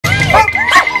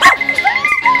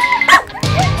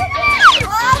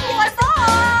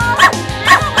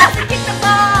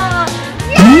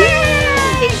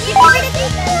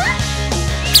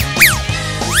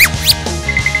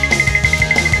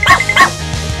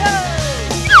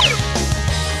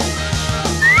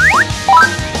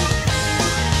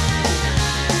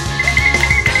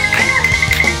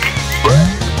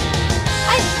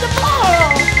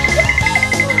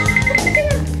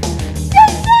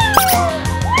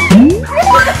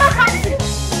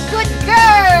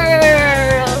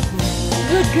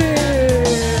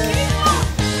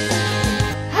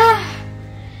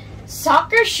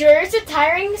sure it's a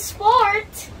tiring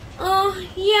sport. Oh,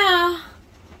 yeah.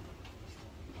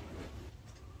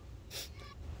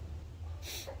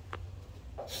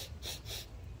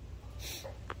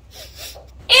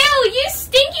 Ew, you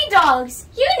stinky dogs!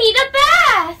 You need a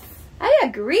bath! I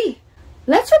agree.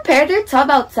 Let's prepare their tub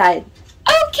outside.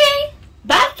 Okay.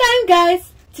 Bath time,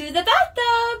 guys. To the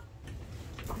bathtub.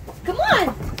 Come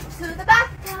on. To the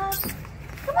bathtub.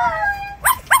 Come on.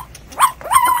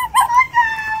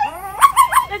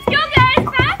 Let's go, guys.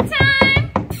 Bath time.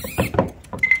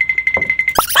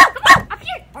 Come on, up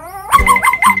here.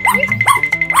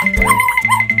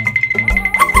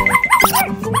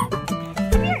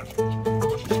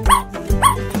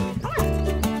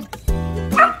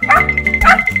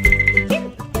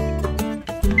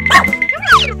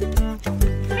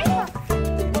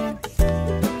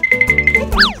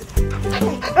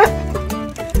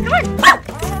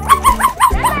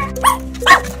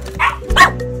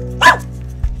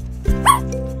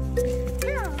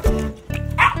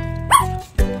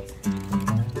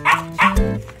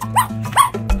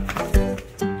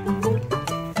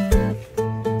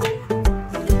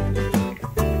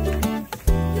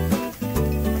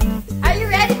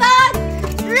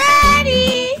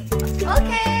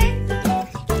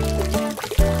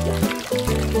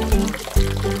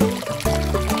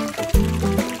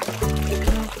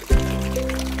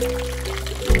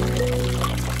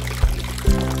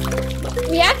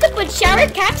 We have to put shower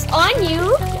caps on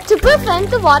you to prevent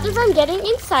the water from getting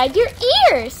inside your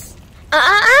ears.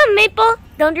 Maple.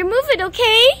 Don't remove it,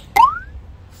 okay?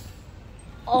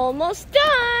 Almost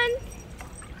done.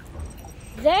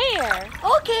 There.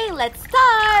 Okay, let's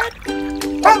start.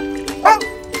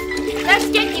 Let's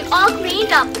get you all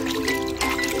cleaned up.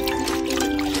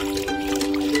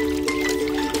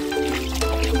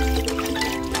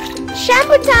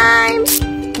 Shampoo time.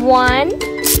 1,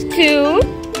 2,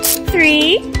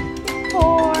 3,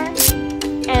 4,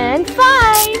 and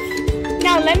 5.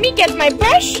 Now let me get my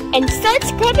brush and start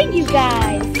scrubbing you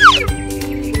guys.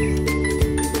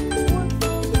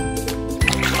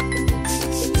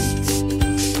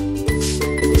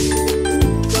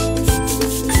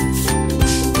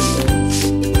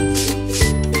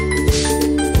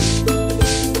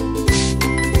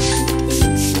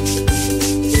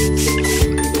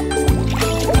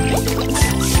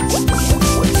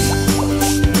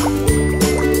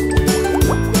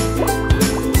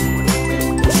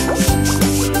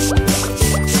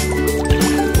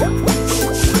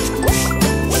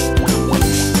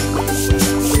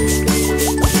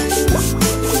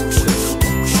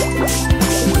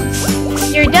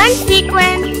 You're done,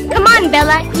 Sequin. Come on,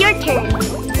 Bella, your turn.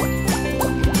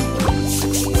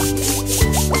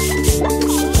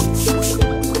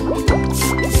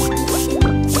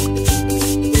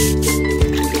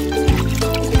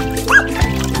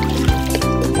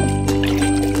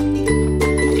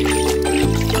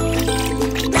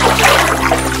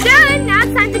 Done! Now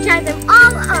it's time to dry them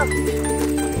all up.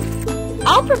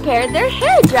 I'll prepare their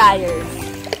hair dryers.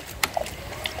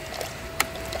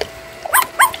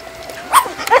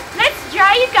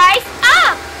 Dry you guys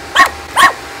up!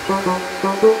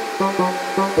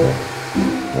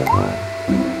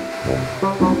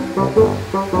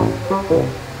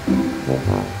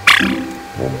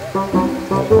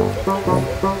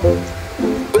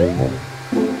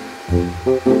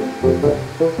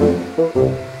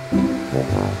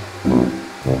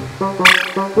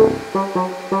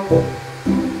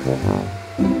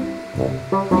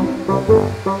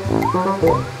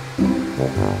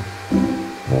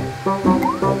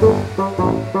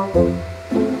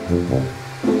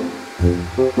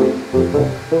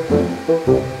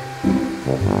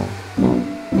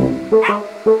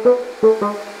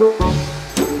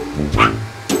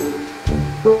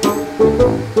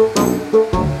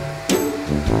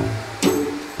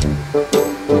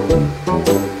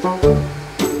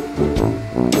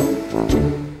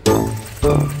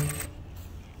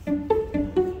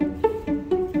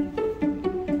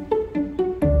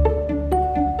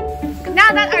 Now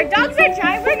that our dogs are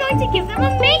dry, we're going to give them a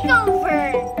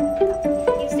makeover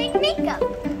using makeup.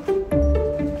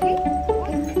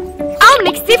 I'll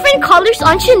mix different colors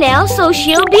on Chanel so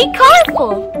she'll be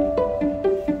colorful.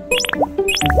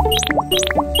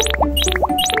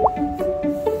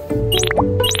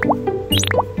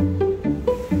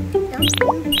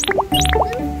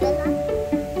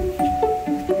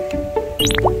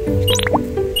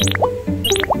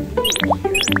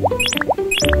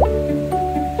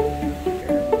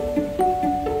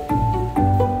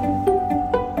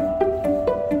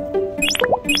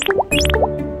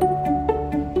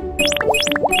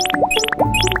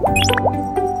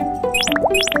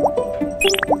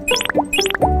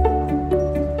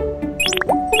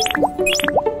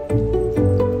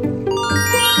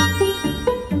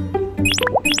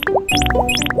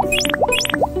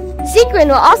 apron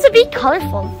will also be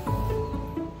colorful.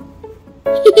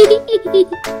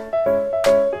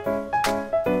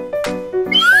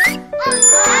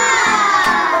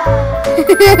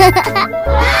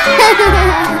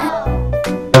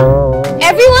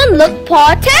 Everyone look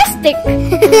paw-tastic!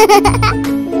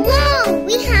 Whoa,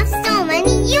 we have so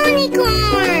many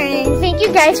unicorns! Thank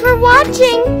you guys for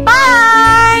watching.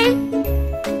 Bye!